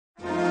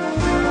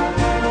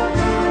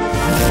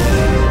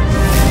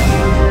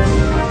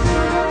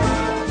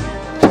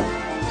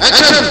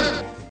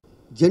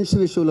Gents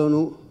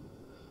విషయంలోనూ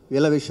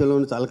వీళ్ళ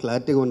విషయంలోనూ చాలా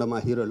క్లారిటీగా ఉన్న మా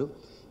హీరోలు.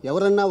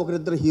 ఎవరన్నా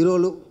ఒకరిద్దరు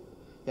హీరోలు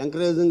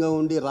ఎంకరేజింగ్గా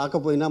ఉండి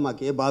రాకపోయినా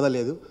మాకే బాధ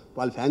లేదు,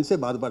 వాళ్ళ ఫ్యాన్సే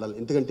బాధపడాలి.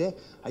 ఎందుకంటే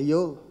అయ్యో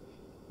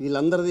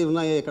వీళ్ళందరిది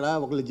ఉన్నాయి, ఇక్కడ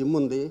ఒకళ్ళు జిమ్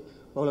ఉంది,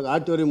 ఒకళ్ళకి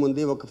ఆడిటోరియం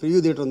ఉంది, ఒక ఫ్రీ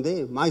థియేటర్ ఉంది,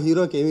 మా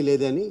హీరోకి ఏమీ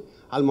లేదని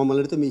వాళ్ళు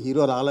మమ్మల్ని అడిగితే మీ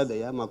హీరో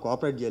రాలేదయ్యా, మాకు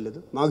కోఆపరేట్ చేయలేదు,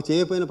 మాకు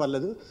చేయకపోయినా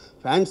పర్లేదు,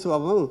 ఫ్యాన్స్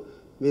పాపం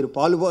మీరు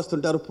పాలు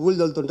పోస్తుంటారు, పూలు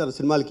చల్లుతుంటారు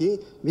సినిమాలకి,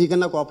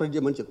 మీకన్నా కోఆపరేట్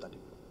చేయమని చెప్తారు.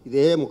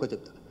 ఇదే మొక్క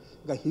చెప్తారు.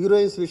 ఇంకా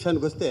హీరోయిన్స్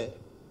విషయానికి వస్తే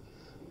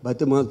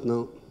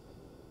బతిమాలుతున్నాం.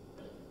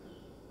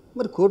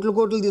 మరి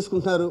కోట్లు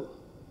తీసుకుంటున్నారు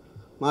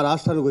మా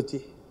రాష్ట్రానికి వచ్చి,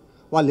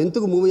 వాళ్ళు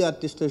ఎందుకు మూవీ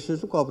ఆర్టిస్ట్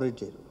అసోసియేషన్ కోఆపరేట్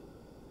చేయరు?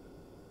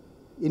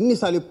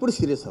 ఎన్నిసార్లు ఎప్పుడు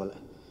సీరియస్ అవ్వాలి,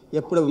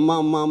 ఎప్పుడు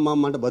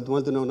అమ్మ అంటే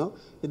బతిమాలుతూనే ఉన్నాం.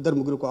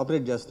 2-3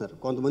 కోఆపరేట్ చేస్తున్నారు,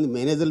 కొంతమంది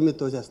మేనేజర్ల మీద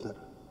తోసేస్తున్నారు.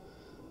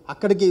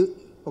 అక్కడికి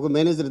ఒక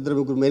మేనేజర్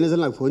 2-3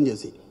 మేనేజర్లు నాకు ఫోన్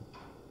చేసి,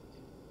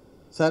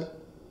 సార్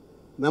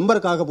మెంబర్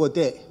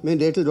కాకపోతే మేము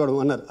డేట్లు చూడడం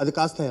అన్నారు. అది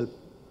కాస్త హెల్ప్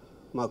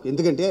మాకు,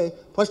 ఎందుకంటే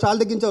ఫస్ట్ వాళ్ళ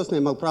తగ్గించే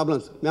వస్తున్నాయి మాకు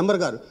ప్రాబ్లమ్స్. మెంబర్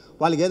గారు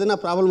వాళ్ళకి ఏదైనా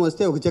ప్రాబ్లం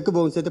వస్తే ఒక చెక్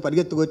బౌన్స్ అయితే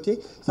పరిగెత్తుకు వచ్చి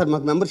సార్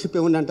మాకు మెంబర్షిప్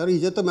ఇవ్వండి అంటారు. ఈ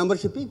చేత్తో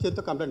మెంబర్షిప్, ఈ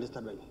చేత్తో కంప్లైంట్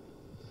ఇస్తారు. వాళ్ళు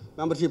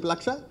మెంబర్షిప్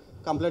 1,00,000,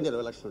 కంప్లైంట్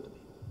 20 లక్షలు ఉంటుంది.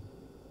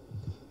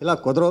 ఇలా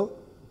కుదరవు.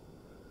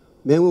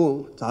 మేము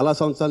చాలా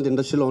సంవత్సరాల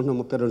ఇండస్ట్రీలో ఉంటున్నాం,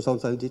 32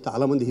 సంవత్సరాల నుంచి.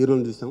 చాలామంది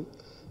హీరోలను చూసాం,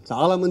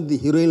 చాలామంది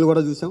హీరోయిన్లు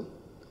కూడా చూసాం.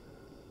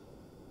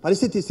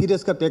 పరిస్థితి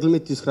సీరియస్గా పేకల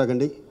మీద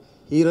తీసుకురాకండి.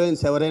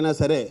 హీరోయిన్స్ ఎవరైనా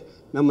సరే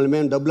మిమ్మల్ని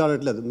మేము డబ్బులు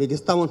ఆడట్లేదు, మీకు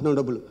ఇస్తామంటున్నాం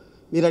డబ్బులు,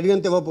 మీరు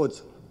అడిగినంత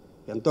ఇవ్వకపోవచ్చు,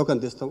 ఎంతో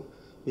కొంత ఇస్తాం.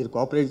 మీరు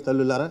కోఆపరేట్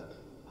తల్లులారా,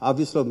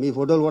 ఆఫీస్లో మీ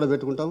ఫోటోలు కూడా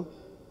పెట్టుకుంటాం,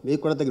 మీకు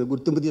కూడా తగిన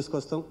గుర్తింపు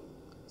తీసుకొస్తాం,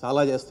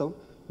 చాలా చేస్తాం.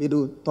 మీరు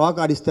తోక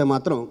ఆడిస్తే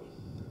మాత్రం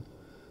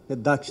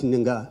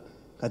నిర్దాక్షిణ్యంగా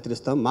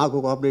కత్తిరిస్తాం. మాకు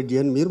కోఆపరేట్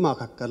చేయండి, మీరు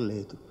మాకు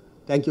అక్కర్లేదు.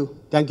 Thank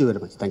you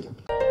very much. Thank you.